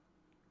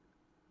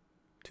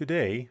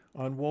Today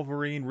on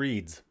Wolverine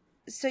Reads.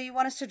 So you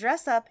want us to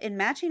dress up in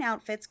matching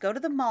outfits, go to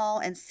the mall,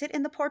 and sit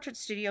in the portrait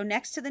studio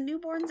next to the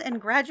newborns and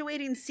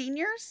graduating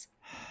seniors?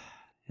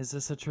 Is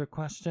this a trick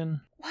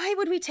question? Why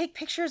would we take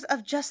pictures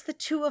of just the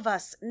two of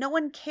us? No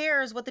one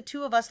cares what the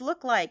two of us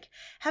look like.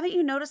 Haven't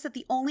you noticed that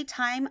the only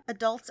time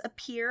adults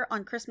appear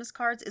on Christmas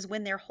cards is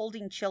when they're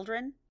holding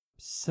children?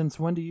 Since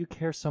when do you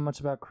care so much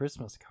about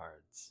Christmas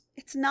cards?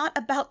 It's not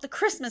about the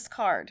Christmas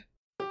card.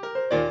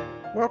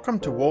 Welcome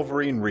to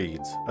Wolverine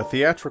Reads, a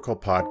theatrical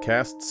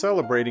podcast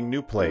celebrating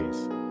new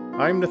plays.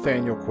 I'm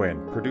Nathaniel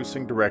Quinn,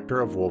 producing director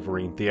of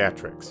Wolverine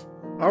Theatrics.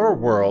 Our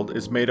world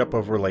is made up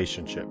of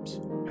relationships.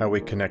 How we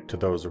connect to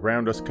those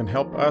around us can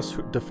help us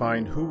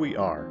define who we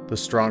are. The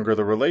stronger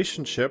the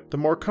relationship, the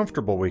more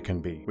comfortable we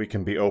can be. We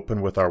can be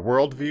open with our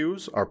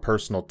worldviews, our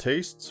personal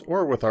tastes,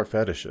 or with our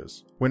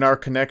fetishes. When our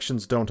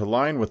connections don't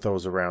align with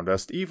those around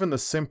us, even the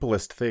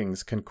simplest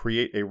things can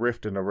create a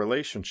rift in a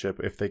relationship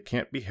if they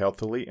can't be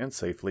healthily and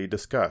safely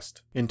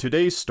discussed. In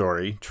today's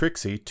story,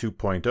 Trixxie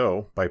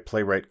 2.0, by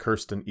playwright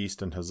Kirsten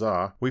Easton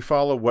Huzzah, we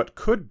follow what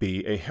could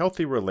be a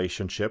healthy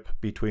relationship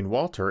between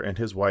Walter and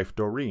his wife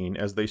Doreen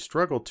as they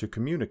struggle to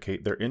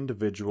communicate their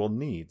individual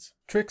needs.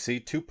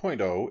 Trixxie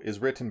 2.0 is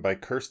written by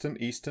Kirsten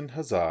Easton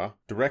Huzzah,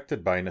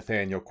 directed by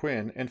Nathaniel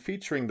Quinn, and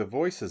featuring the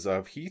voices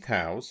of Heath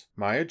Howes,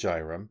 Maya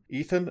Jairam,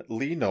 Ethan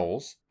Lee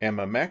Knowles,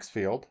 Emma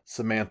Maxfield,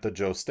 Samantha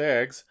Jo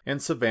Staggs,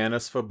 and Savannah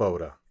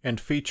Svoboda,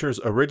 and features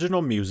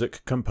original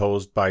music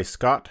composed by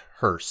Scott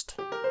Hurst.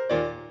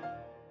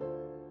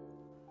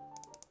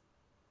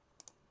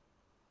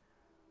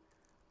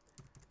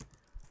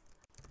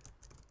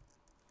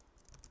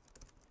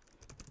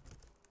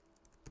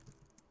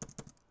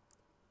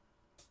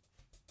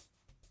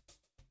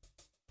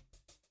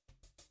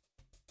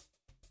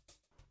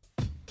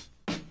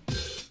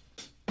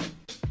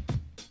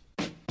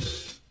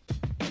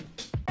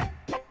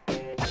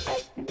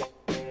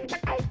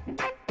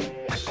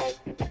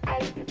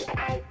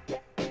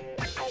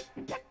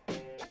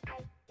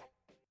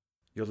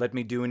 You'll let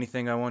me do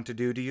anything I want to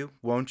do to you,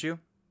 won't you?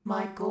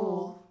 My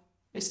goal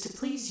is to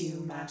please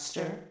you,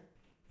 Master.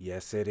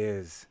 Yes, it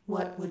is.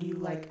 What would you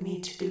like me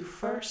to do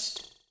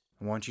first?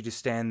 I want you to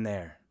stand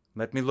there.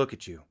 Let me look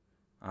at you.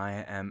 I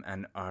am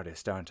an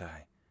artist, aren't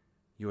I?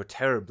 You are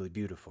terribly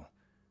beautiful.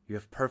 You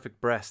have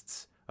perfect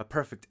breasts, a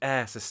perfect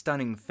ass, a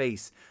stunning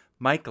face.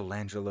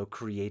 Michelangelo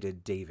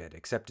created David,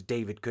 except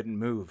David couldn't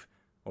move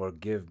or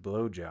give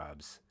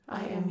blowjobs.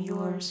 I am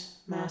yours,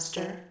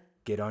 Master.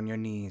 Get on your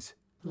knees.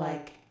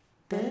 Like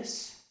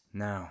this?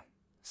 Now,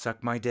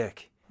 suck my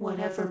dick.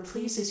 Whatever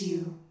pleases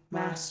you,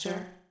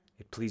 Master.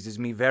 It pleases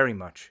me very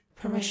much.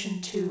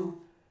 Permission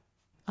to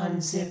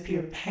unzip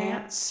your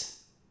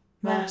pants,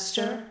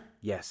 Master?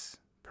 Yes,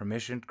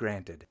 permission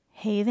granted.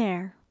 Hey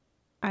there.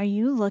 Are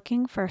you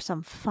looking for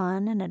some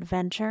fun and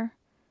adventure?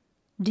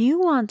 Do you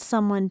want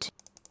someone to...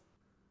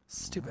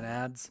 Stupid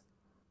ads.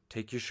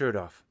 Take your shirt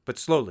off, but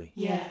slowly.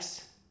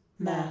 Yes,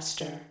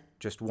 Master.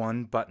 Just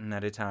one button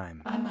at a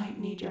time. I might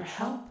need your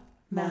help,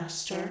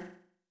 Master.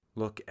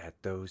 Look at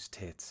those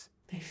tits.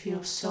 They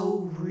feel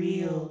so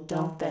real,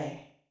 don't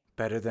they?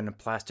 Better than a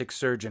plastic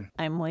surgeon.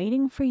 I'm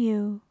waiting for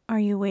you. Are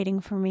you waiting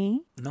for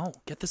me? No,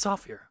 get this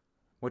off here.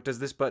 What does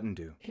this button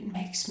do? It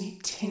makes me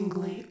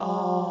tingly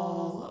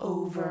all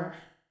over.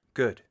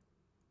 Good.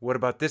 What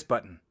about this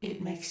button?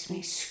 It makes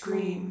me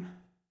scream.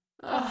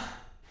 Oh,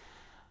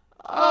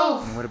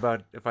 And what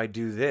about if I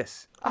do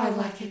this? I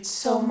like it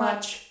so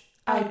much.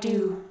 I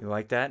do. You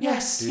like that?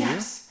 Yes, do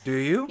yes. You? Do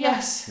you?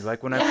 Yes. You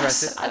like when I yes,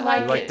 press it? I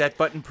like you like it. that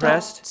button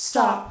pressed? Don't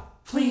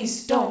stop.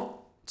 Please don't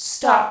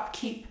stop.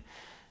 Keep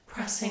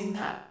pressing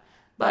that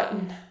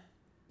button.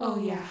 Oh,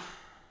 yeah.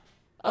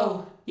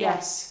 Oh,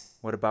 yes.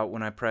 What about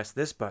when I press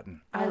this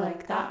button? I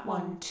like that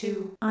one,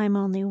 too. I'm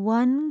only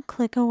one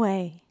click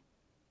away.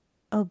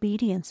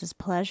 Obedience is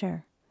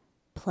pleasure.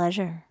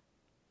 Pleasure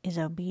is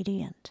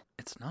obedient.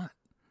 It's not,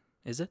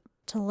 is it?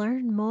 To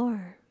learn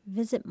more,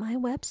 visit my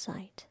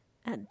website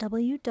at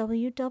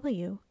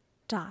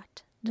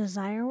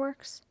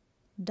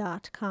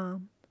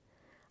www.desireworks.com.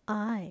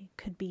 I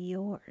could be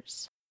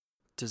yours.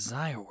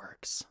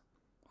 Desireworks.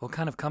 What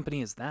kind of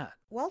company is that?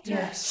 Walter.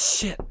 Yes.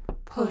 Shit.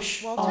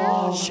 Push Walter?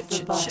 all Shit, of the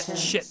shit, buttons.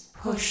 shit.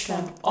 Push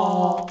them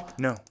all.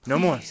 No, no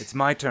more. Please. It's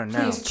my turn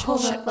now. Please pull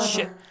that lever.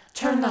 shit.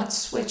 Turn that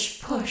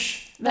switch.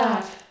 Push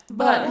that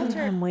button.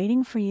 Walter. I'm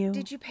waiting for you.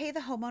 Did you pay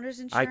the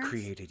homeowner's insurance? I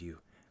created you,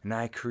 and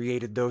I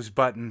created those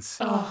buttons.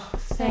 Oh,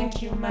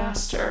 thank you,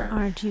 Master.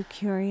 Aren't you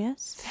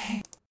curious?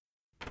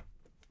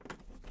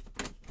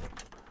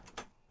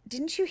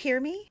 Didn't you hear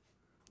me?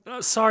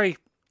 Sorry,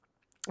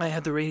 I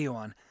had the radio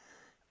on.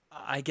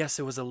 I guess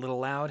it was a little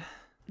loud.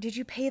 Did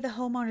you pay the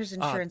homeowner's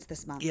insurance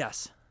this month?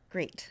 Yes.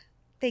 Great.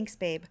 Thanks,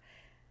 babe.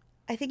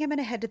 I think I'm going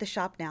to head to the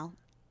shop now.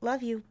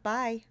 Love you.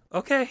 Bye.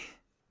 Okay.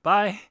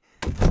 Bye.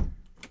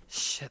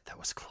 Shit, that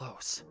was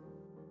close.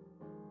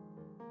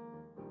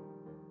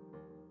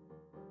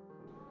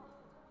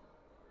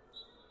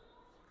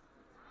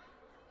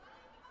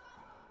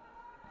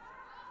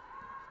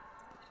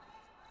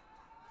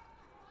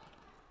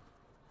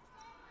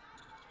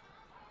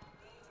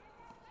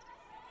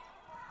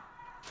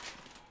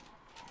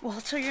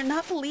 Walter, you'll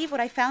not believe what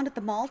I found at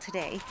the mall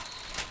today.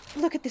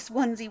 Look at this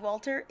onesie,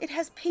 Walter. It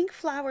has pink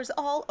flowers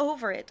all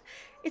over it.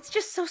 It's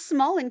just so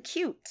small and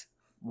cute.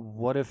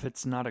 What if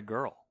it's not a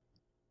girl?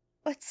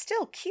 But it's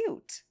still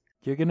cute.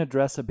 You're gonna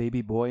dress a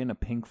baby boy in a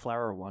pink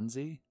flower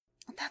onesie?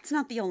 That's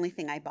not the only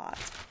thing I bought.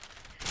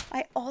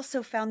 I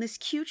also found this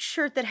cute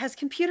shirt that has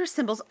computer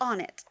symbols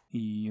on it.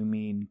 You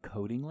mean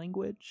coding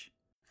language?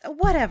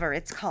 Whatever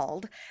it's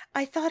called.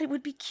 I thought it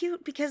would be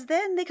cute because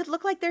then they could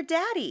look like their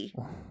daddy.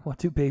 What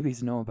do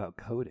babies know about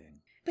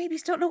coding?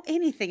 Babies don't know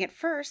anything at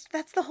first.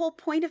 That's the whole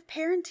point of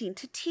parenting,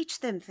 to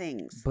teach them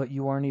things. But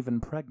you aren't even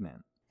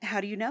pregnant.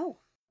 How do you know?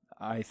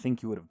 I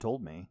think you would have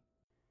told me.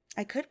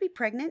 I could be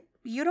pregnant.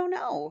 You don't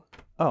know.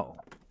 Oh,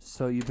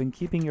 so you've been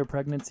keeping your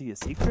pregnancy a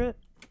secret?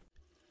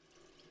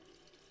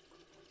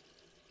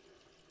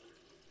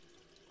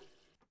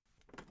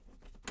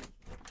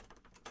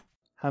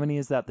 How many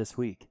is that this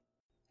week?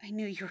 I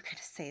knew you were going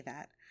to say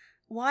that.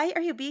 Why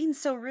are you being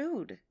so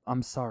rude?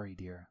 I'm sorry,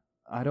 dear.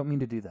 I don't mean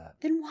to do that.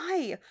 Then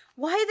why?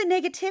 Why the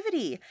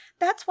negativity?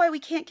 That's why we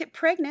can't get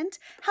pregnant.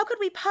 How could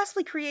we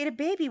possibly create a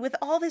baby with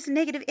all this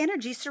negative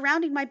energy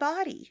surrounding my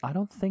body? I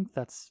don't think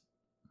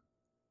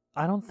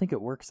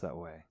it works that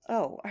way.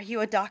 Oh, are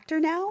you a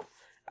doctor now?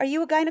 Are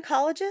you a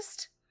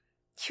gynecologist?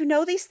 You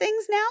know these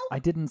things now? I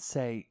didn't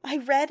say... I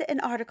read an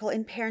article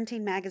in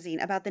Parenting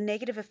Magazine about the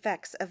negative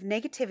effects of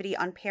negativity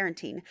on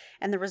parenting,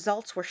 and the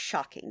results were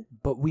shocking.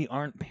 But we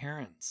aren't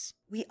parents.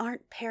 We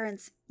aren't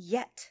parents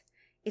yet.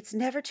 It's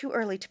never too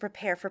early to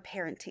prepare for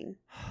parenting.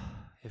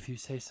 If you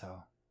say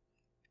so.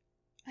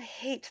 I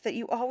hate that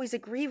you always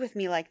agree with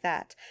me like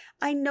that.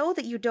 I know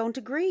that you don't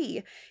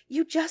agree.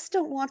 You just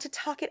don't want to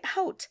talk it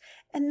out.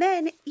 And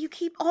then you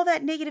keep all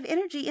that negative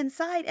energy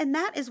inside, and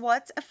that is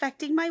what's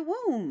affecting my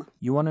womb.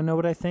 You want to know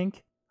what I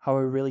think? How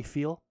I really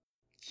feel?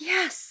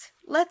 Yes,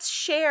 let's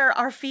share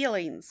our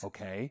feelings.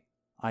 Okay.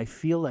 I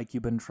feel like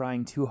you've been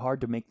trying too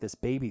hard to make this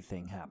baby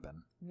thing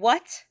happen.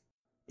 What?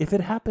 If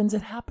it happens,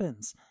 it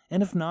happens.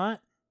 And if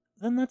not,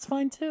 then that's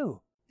fine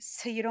too.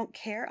 So you don't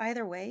care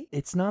either way?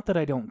 It's not that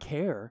I don't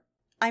care.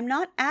 I'm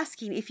not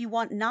asking if you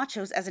want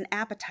nachos as an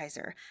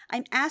appetizer.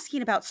 I'm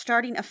asking about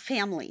starting a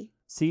family.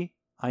 See,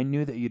 I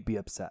knew that you'd be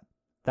upset.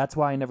 That's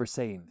why I never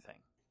say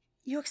anything.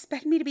 You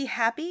expect me to be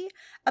happy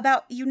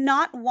about you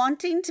not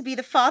wanting to be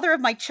the father of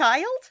my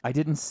child? I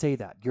didn't say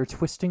that. You're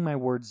twisting my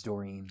words,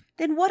 Doreen.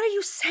 Then what are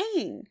you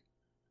saying?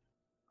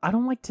 I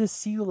don't like to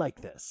see you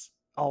like this.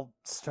 All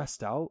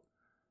stressed out.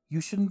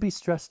 You shouldn't be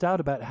stressed out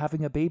about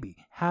having a baby.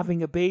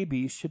 Having a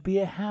baby should be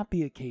a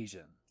happy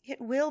occasion. It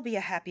will be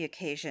a happy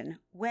occasion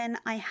when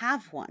I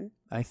have one.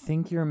 I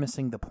think you're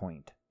missing the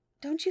point.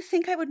 Don't you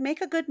think I would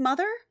make a good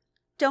mother?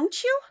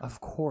 Don't you? Of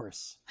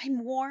course.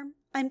 I'm warm.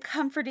 I'm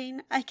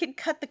comforting. I can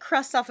cut the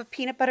crust off of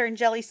peanut butter and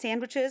jelly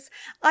sandwiches.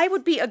 I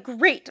would be a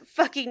great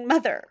fucking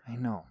mother. I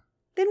know.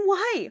 Then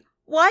why?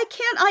 Why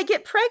can't I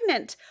get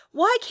pregnant?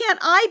 Why can't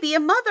I be a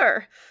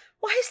mother?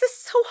 Why is this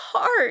so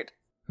hard?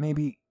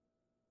 Maybe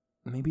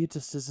it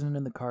just isn't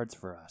in the cards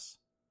for us.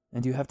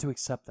 And you have to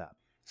accept that.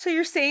 So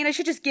you're saying I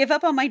should just give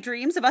up on my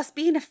dreams of us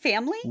being a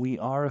family? We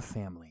are a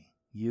family.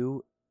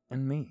 You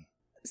and me.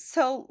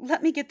 So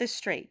let me get this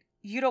straight.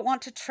 You don't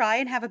want to try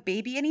and have a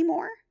baby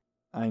anymore?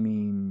 I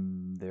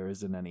mean, there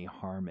isn't any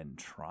harm in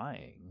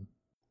trying.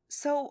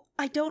 So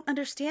I don't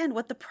understand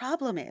what the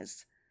problem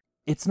is.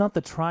 It's not the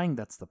trying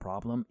that's the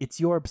problem. It's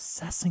your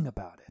obsessing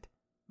about it.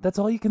 That's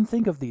all you can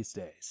think of these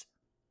days.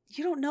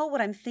 You don't know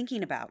what I'm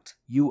thinking about.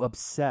 You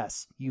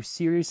obsess. You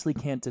seriously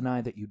can't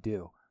deny that you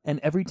do. And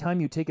every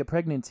time you take a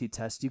pregnancy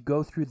test, you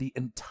go through the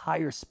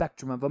entire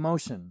spectrum of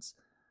emotions.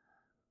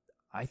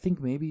 I think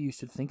maybe you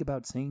should think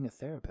about seeing a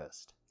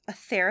therapist. A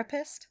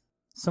therapist?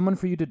 Someone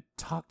for you to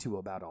talk to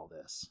about all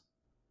this.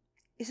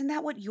 Isn't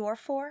that what you're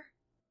for?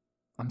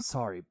 I'm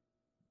sorry,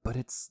 but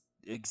it's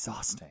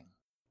exhausting.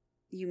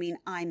 You mean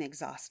I'm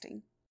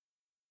exhausting?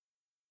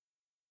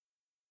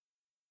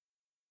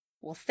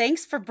 Well,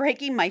 thanks for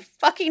breaking my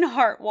fucking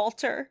heart,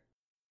 Walter.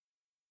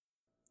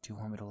 Do you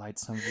want me to light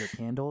some of your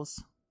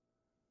candles?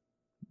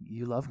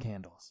 You love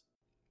candles.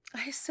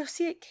 I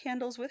associate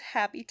candles with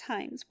happy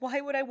times. Why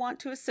would I want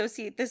to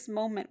associate this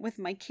moment with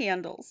my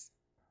candles?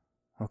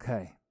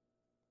 Okay.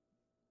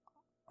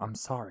 I'm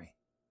sorry.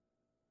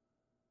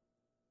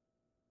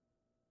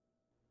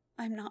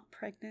 I'm not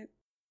pregnant.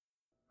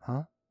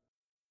 Huh?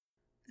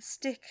 The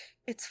stick,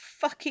 it's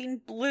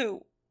fucking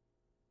blue.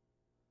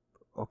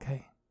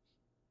 Okay.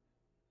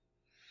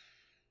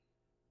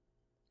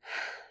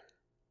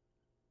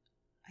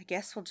 I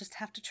guess we'll just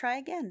have to try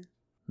again.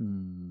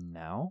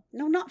 Now?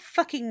 No, not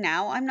fucking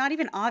now. I'm not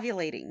even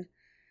ovulating.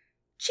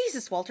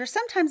 Jesus, Walter,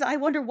 sometimes I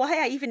wonder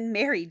why I even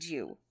married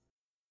you.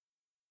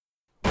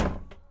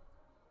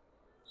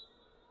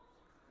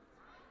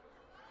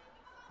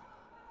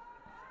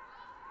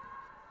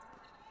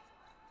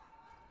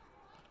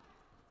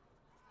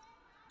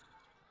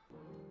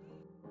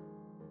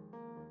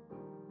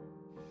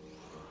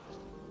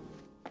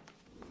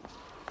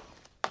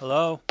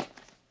 Hello?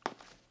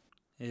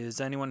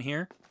 Is anyone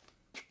here?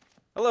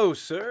 Hello,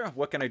 sir.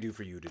 What can I do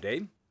for you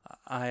today?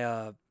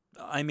 I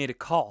I made a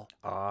call.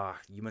 Ah,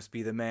 you must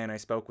be the man I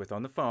spoke with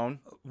on the phone.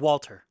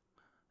 Walter.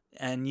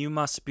 And you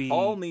must be...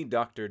 Call me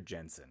Dr.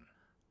 Jensen.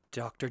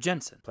 Dr.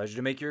 Jensen. Pleasure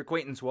to make your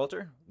acquaintance,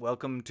 Walter.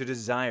 Welcome to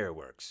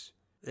DesireWorks.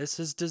 This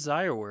is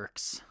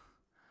DesireWorks.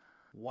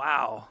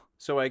 Wow.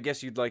 So I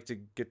guess you'd like to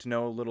get to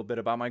know a little bit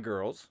about my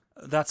girls?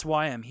 That's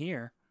why I'm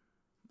here.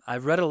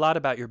 I've read a lot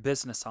about your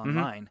business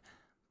online,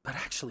 but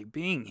actually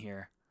being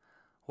here,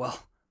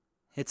 well,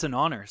 it's an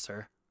honor,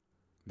 sir.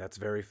 That's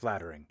very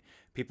flattering.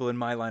 People in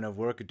my line of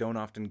work don't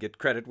often get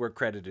credit where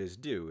credit is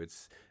due.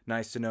 It's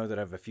nice to know that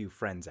I have a few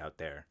friends out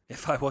there.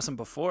 If I wasn't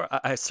before,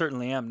 I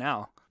certainly am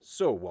now.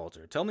 So,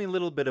 Walter, tell me a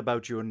little bit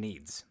about your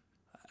needs.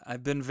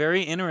 I've been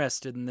very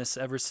interested in this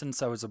ever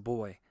since I was a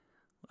boy.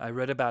 I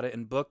read about it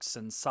in books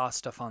and saw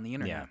stuff on the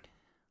internet.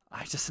 Yeah.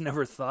 I just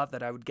never thought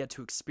that I would get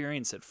to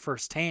experience it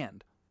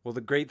firsthand. Well,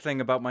 the great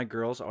thing about my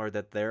girls are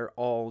that they're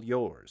all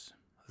yours.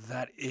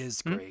 That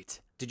is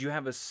great. Did you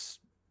have a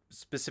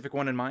specific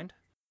one in mind?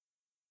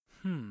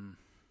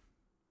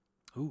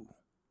 Ooh,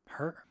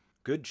 her.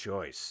 Good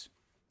choice.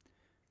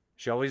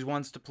 She always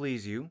wants to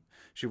please you.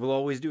 She will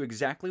always do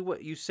exactly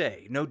what you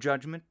say. No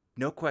judgment,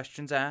 no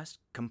questions asked.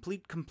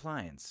 Complete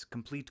compliance,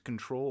 complete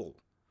control.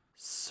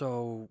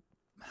 So,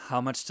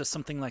 how much does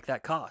something like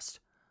that cost?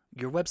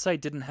 Your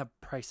website didn't have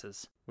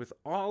prices. With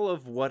all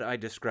of what I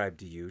described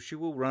to you, she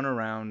will run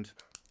around...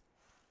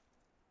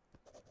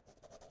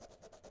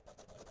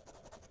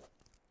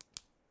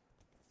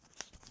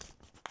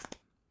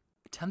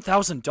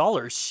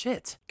 $10,000?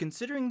 Shit.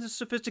 Considering the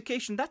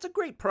sophistication, that's a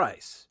great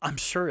price. I'm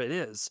sure it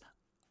is.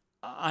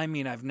 I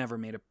mean, I've never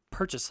made a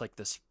purchase like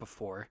this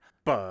before.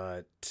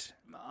 But...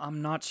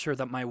 I'm not sure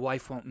that my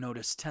wife won't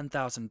notice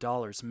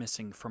 $10,000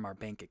 missing from our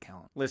bank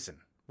account. Listen,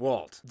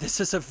 Walt. This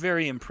is a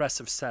very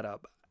impressive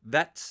setup.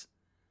 That's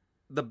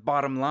the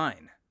bottom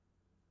line.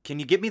 Can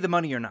you give me the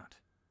money or not?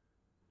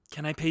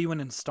 Can I pay you in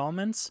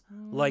installments?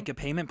 Like a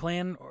payment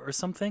plan or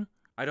something?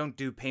 I don't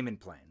do payment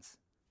plans.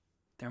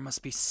 There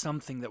must be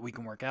something that we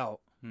can work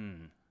out.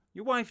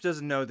 Your wife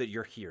doesn't know that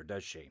you're here,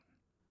 does she?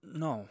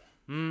 No.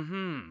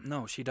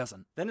 No, she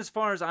doesn't. Then as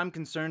far as I'm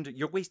concerned,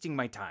 you're wasting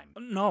my time.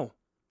 No,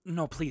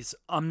 please,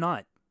 I'm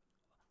not.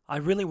 I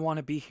really want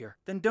to be here.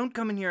 Then don't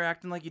come in here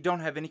acting like you don't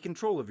have any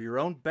control of your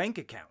own bank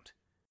account.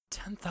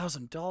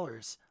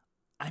 $10,000?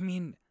 I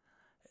mean,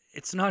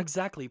 it's not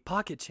exactly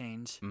pocket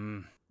change.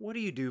 What do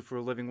you do for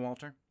a living,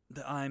 Walter?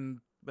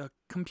 I'm a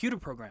computer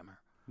programmer.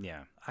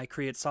 Yeah. I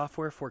create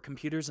software for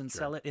computers and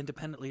sell it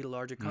independently to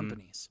larger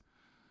companies.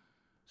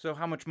 So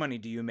how much money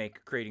do you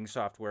make creating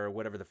software or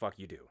whatever the fuck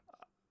you do?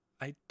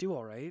 I do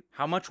all right.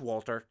 How much,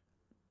 Walter?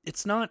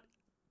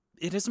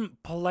 It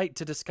isn't polite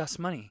to discuss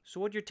money. So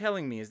what you're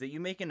telling me is that you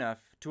make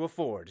enough to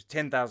afford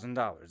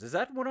 $10,000. Is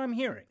that what I'm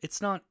hearing?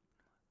 It's not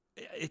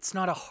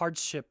a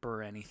hardship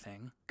or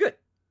anything. Good.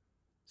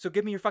 So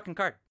give me your fucking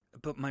card.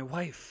 But my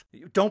wife...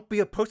 Don't be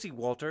a pussy,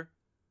 Walter.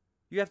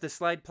 You have to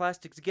slide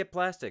plastic to get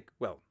plastic.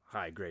 Well,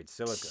 high-grade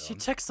silicone. She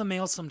checks the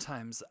mail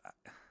sometimes.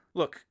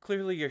 Look,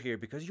 clearly you're here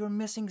because you're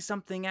missing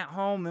something at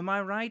home, am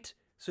I right?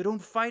 So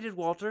don't fight it,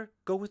 Walter.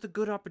 Go with the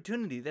good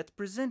opportunity that's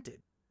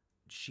presented.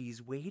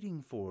 She's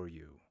waiting for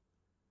you.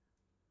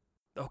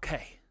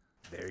 Okay.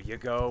 There you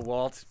go,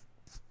 Walt.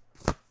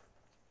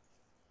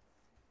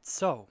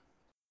 So,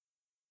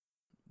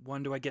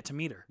 when do I get to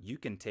meet her? You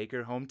can take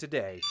her home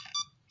today.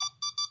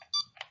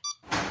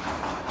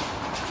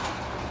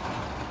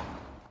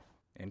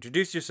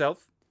 Introduce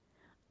yourself.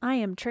 I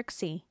am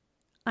Trixxie.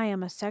 I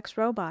am a sex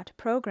robot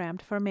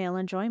programmed for male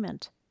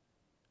enjoyment.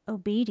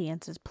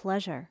 Obedience is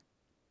pleasure.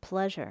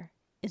 Pleasure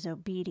is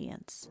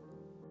obedience.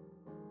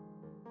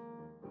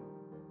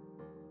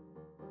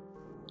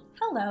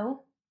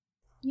 Hello.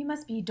 You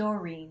must be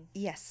Doreen.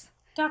 Yes.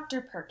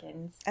 Dr.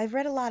 Perkins. I've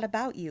read a lot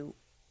about you.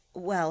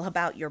 Well,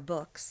 about your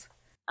books.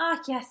 Ah,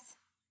 yes.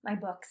 My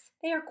books.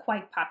 They are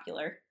quite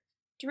popular.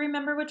 Do you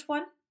remember which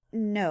one?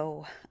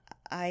 No,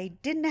 I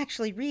didn't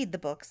actually read the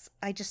books.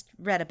 I just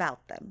read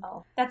about them.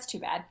 Oh, that's too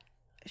bad.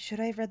 Should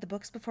I have read the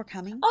books before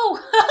coming? Oh,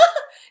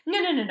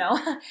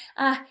 no.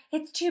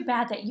 It's too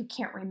bad that you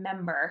can't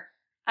remember.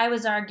 I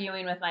was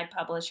arguing with my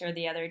publisher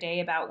the other day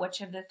about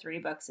which of the 3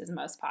 books is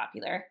most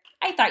popular.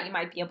 I thought you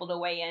might be able to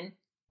weigh in.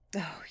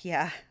 Oh,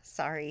 yeah,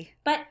 sorry.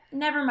 But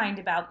never mind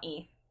about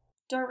me.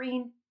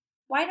 Doreen,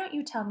 why don't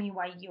you tell me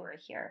why you are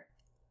here?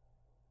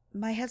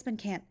 My husband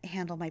can't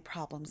handle my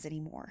problems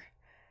anymore.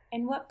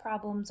 And what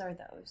problems are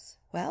those?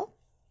 Well,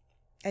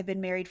 I've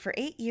been married for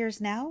 8 years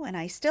now, and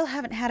I still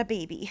haven't had a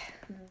baby.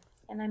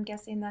 And I'm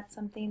guessing that's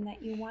something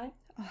that you want?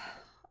 Oh,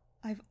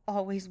 I've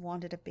always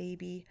wanted a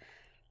baby.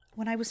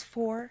 When I was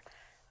 4,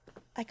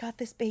 I got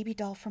this baby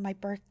doll for my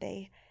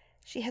birthday.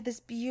 She had this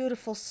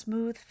beautiful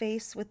smooth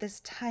face with this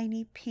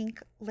tiny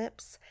pink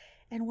lips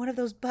and one of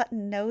those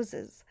button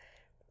noses.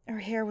 Her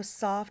hair was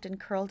soft and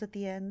curled at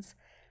the ends.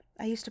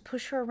 I used to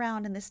push her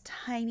around in this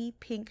tiny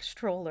pink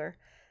stroller.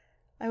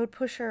 I would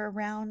push her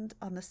around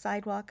on the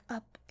sidewalk,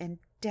 up and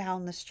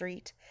down the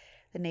street.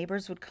 The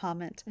neighbors would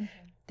comment,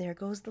 "There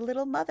goes the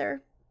little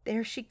mother.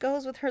 There she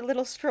goes with her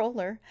little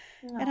stroller."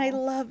 Aww. And I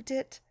loved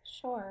it.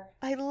 Sure.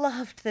 I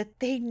loved that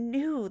they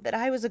knew that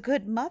I was a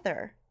good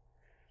mother.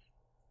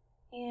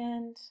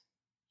 And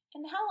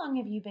how long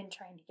have you been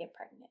trying to get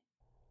pregnant?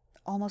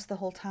 Almost the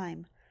whole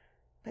time.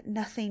 But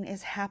nothing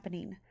is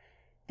happening.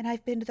 And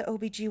I've been to the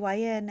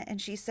OBGYN, and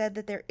she said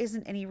that there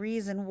isn't any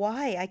reason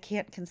why I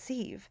can't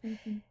conceive.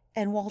 Mm-hmm.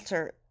 And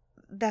Walter,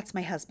 that's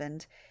my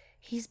husband,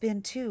 he's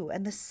been too,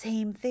 and the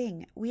same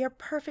thing. We are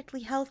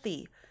perfectly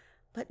healthy,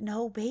 but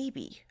no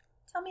baby.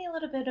 Tell me a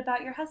little bit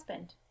about your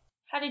husband.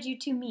 How did you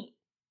two meet?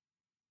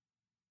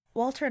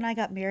 Walter and I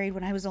got married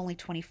when I was only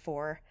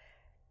 24.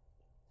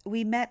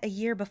 We met a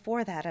year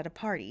before that at a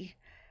party.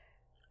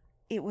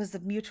 It was a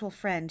mutual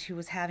friend who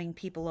was having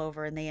people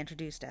over, and they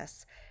introduced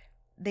us.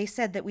 They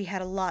said that we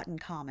had a lot in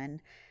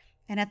common,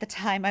 and at the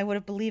time I would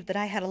have believed that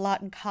I had a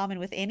lot in common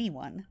with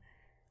anyone.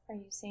 Are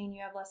you saying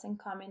you have less in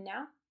common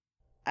now?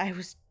 I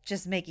was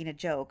just making a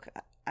joke.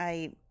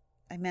 I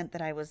meant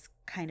that I was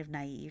kind of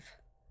naive.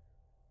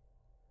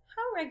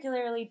 How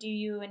regularly do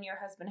you and your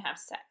husband have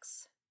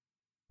sex?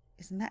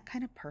 Isn't that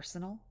kind of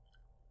personal?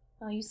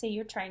 Well, you say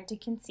you're trying to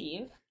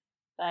conceive,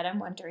 but I'm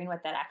wondering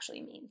what that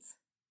actually means.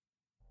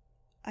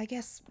 I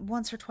guess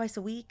once or twice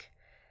a week.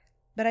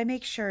 But I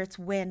make sure it's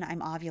when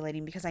I'm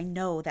ovulating because I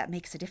know that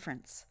makes a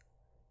difference.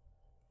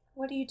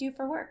 What do you do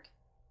for work?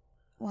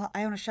 Well,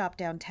 I own a shop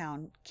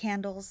downtown.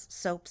 Candles,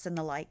 soaps, and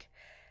the like.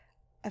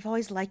 I've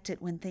always liked it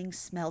when things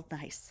smelled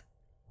nice.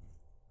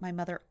 My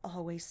mother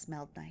always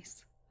smelled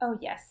nice. Oh,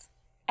 yes.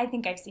 I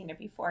think I've seen it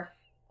before.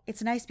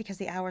 It's nice because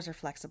the hours are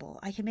flexible.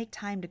 I can make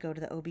time to go to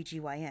the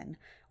OBGYN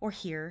or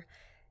here,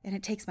 and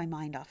it takes my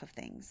mind off of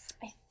things.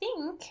 I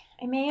think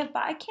I may have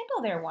bought a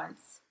candle there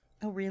once.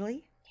 Oh,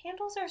 really?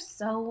 Candles are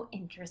so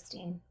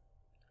interesting,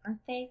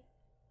 aren't they?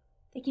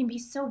 They can be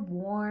so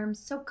warm,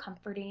 so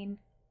comforting,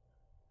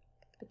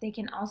 but they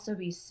can also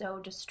be so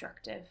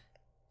destructive.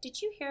 Did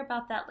you hear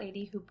about that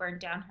lady who burned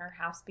down her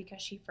house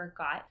because she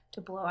forgot to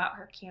blow out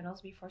her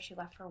candles before she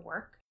left for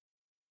work?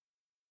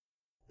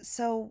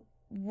 So,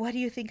 what do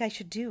you think I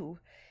should do?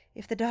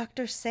 If the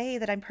doctors say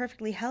that I'm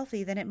perfectly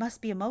healthy, then it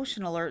must be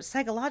emotional or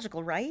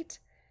psychological, right?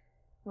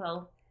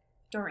 Well,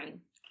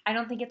 Doreen, I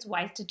don't think it's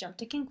wise to jump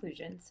to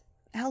conclusions.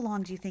 How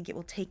long do you think it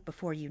will take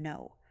before you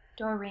know?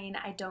 Doreen,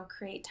 I don't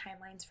create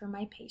timelines for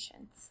my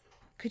patients.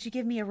 Could you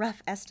give me a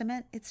rough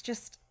estimate? It's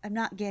just, I'm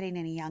not getting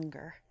any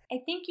younger.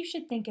 I think you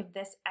should think of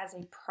this as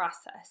a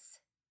process.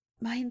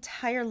 My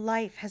entire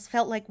life has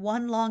felt like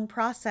one long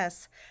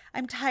process.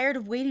 I'm tired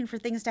of waiting for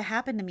things to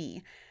happen to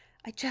me.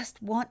 I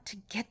just want to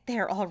get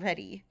there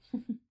already.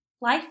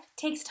 Life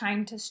takes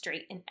time to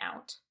straighten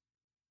out.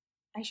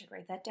 I should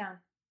write that down.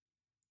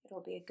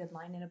 It'll be a good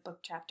line in a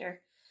book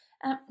chapter.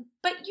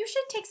 But you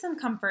should take some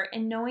comfort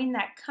in knowing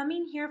that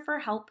coming here for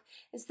help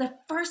is the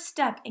first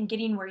step in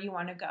getting where you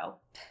want to go.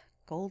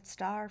 Gold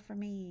star for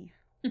me.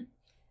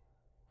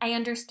 I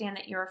understand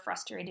that you're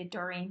frustrated,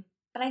 Doreen,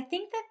 but I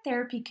think that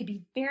therapy could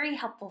be very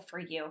helpful for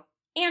you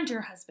and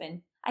your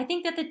husband. I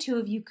think that the two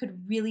of you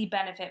could really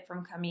benefit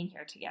from coming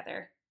here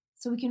together,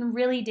 so we can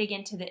really dig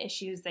into the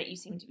issues that you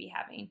seem to be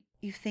having.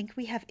 You think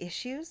we have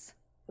issues?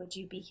 Would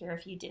you be here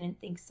if you didn't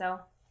think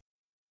so?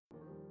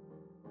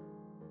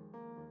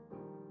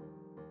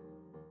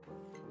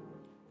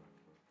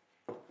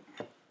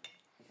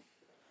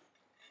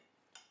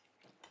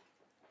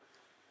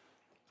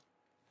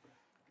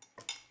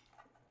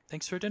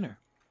 Thanks for dinner.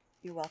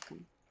 You're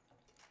welcome.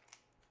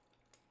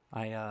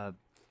 I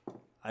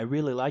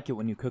really like it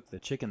when you cook the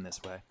chicken this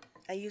way.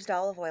 I used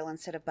olive oil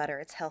instead of butter.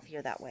 It's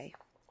healthier that way.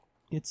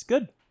 It's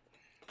good.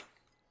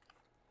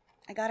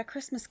 I got a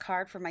Christmas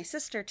card for my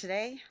sister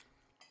today.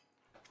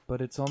 But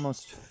it's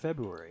almost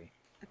February.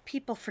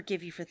 People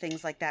forgive you for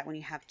things like that when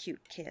you have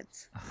cute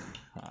kids.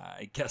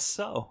 I guess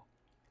so.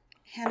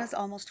 Hannah's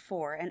almost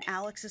 4, and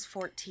Alex is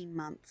 14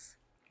 months.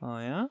 Oh,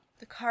 yeah?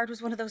 The card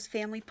was one of those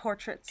family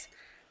portraits.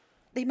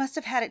 They must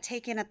have had it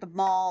taken at the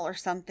mall or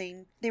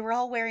something. They were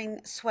all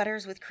wearing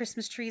sweaters with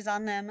Christmas trees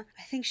on them.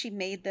 I think she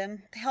made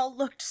them. They all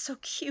looked so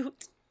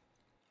cute.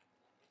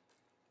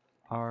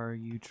 Are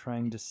you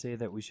trying to say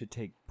that we should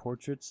take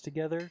portraits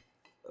together?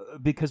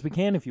 Because we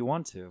can if you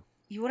want to.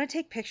 You want to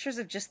take pictures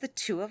of just the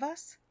two of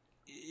us?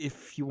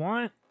 If you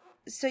want.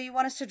 So you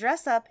want us to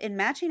dress up in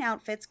matching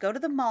outfits, go to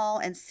the mall,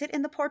 and sit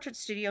in the portrait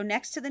studio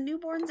next to the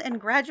newborns and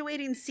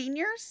graduating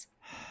seniors?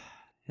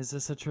 Is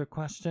this a trick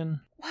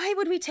question? Why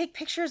would we take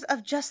pictures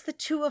of just the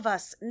two of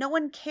us? No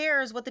one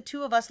cares what the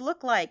two of us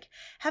look like.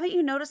 Haven't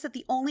you noticed that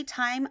the only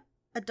time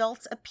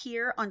adults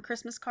appear on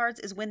Christmas cards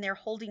is when they're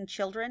holding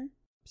children?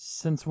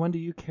 Since when do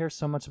you care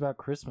so much about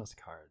Christmas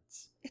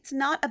cards? It's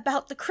not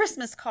about the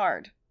Christmas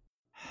card.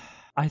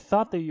 I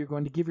thought that you were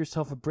going to give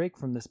yourself a break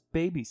from this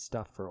baby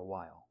stuff for a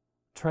while.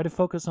 Try to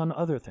focus on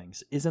other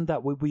things. Isn't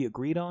that what we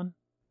agreed on?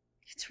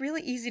 It's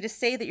really easy to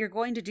say that you're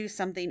going to do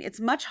something. It's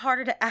much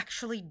harder to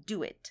actually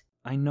do it.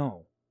 I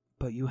know,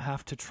 but you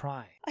have to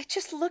try. I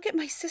just look at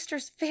my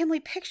sister's family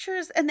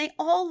pictures and they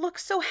all look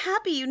so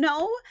happy, you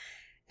know?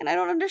 And I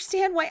don't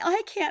understand why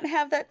I can't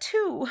have that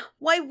too.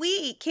 Why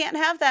we can't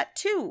have that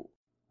too.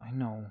 I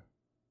know.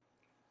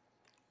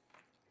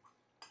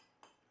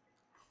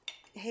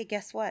 Hey,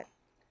 guess what?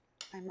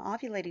 I'm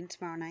ovulating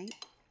tomorrow night.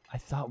 I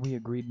thought we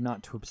agreed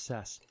not to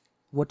obsess.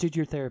 What did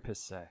your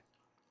therapist say?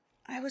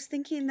 I was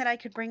thinking that I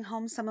could bring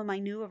home some of my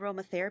new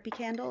aromatherapy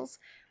candles.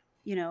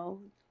 You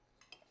know,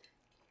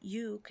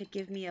 you could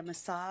give me a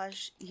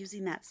massage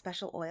using that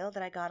special oil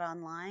that I got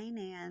online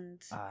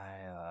and...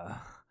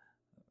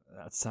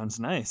 That sounds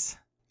nice.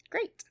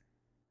 Great.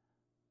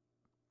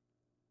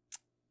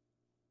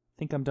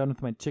 Think I'm done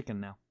with my chicken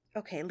now.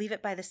 Okay, leave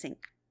it by the sink.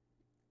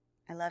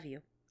 I love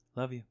you.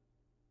 Love you.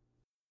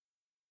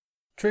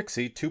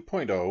 Trixxie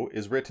 2.0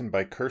 is written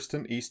by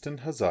Kirsten Easton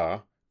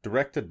Hazah,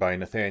 directed by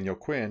Nathaniel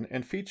Quinn,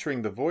 and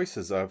featuring the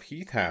voices of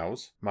Heath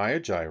Howes, Maya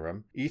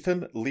Jairam,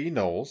 Ethan Lee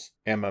Knowles,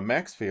 Emma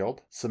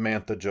Maxfield,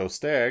 Samantha Jo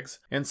Staggs,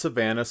 and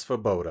Savannah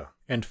Svoboda,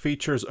 and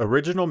features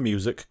original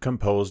music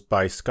composed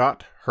by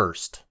Scott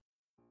Hurst.